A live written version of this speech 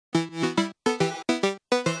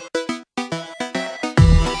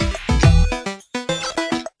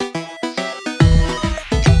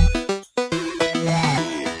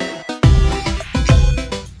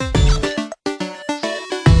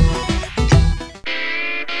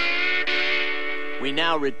We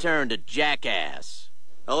now return to Jackass.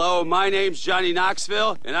 Hello, my name's Johnny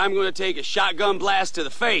Nauxville, and I'm going to take a shotgun blast to the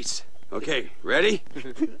face. Okay, ready?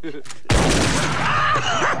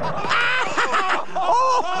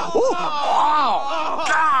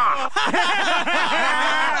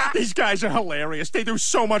 These guys are hilarious. They do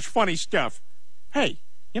so much funny stuff. Hey,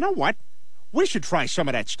 you know what? We should try some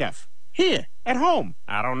of that stuff. Here, at home.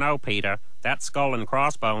 I don't know, Peter. That Skull and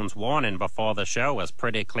Crossbones warning before the show was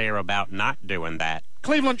pretty clear about not doing that.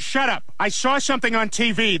 Cleveland, shut up. I saw something on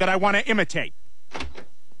TV that I want to imitate. Peter,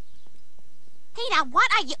 what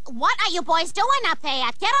are you boys doing up there?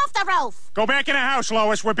 Get off the roof. Go back in the house,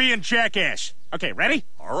 Lois. We're being Jackass. Okay, ready?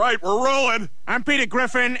 All right, we're rolling. I'm Peter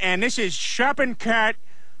Griffin, and this is shopping cart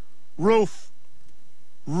roof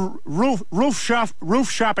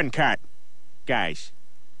shopping cart, guys.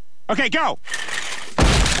 Okay, go.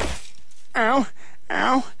 Ow, ow,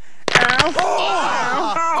 ow, ow,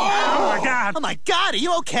 ow. Oh my God! Oh my God! Are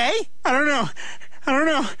you okay? I don't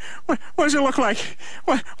know. What does it look like?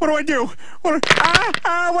 What do I do? What is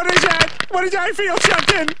that? What did I feel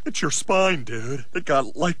something? It's your spine, dude. It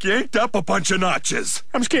got like yanked up a bunch of notches.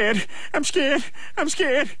 I'm scared.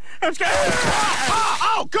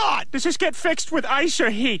 Oh, God! Does this get fixed with ice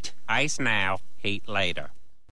or heat? Ice now, heat later.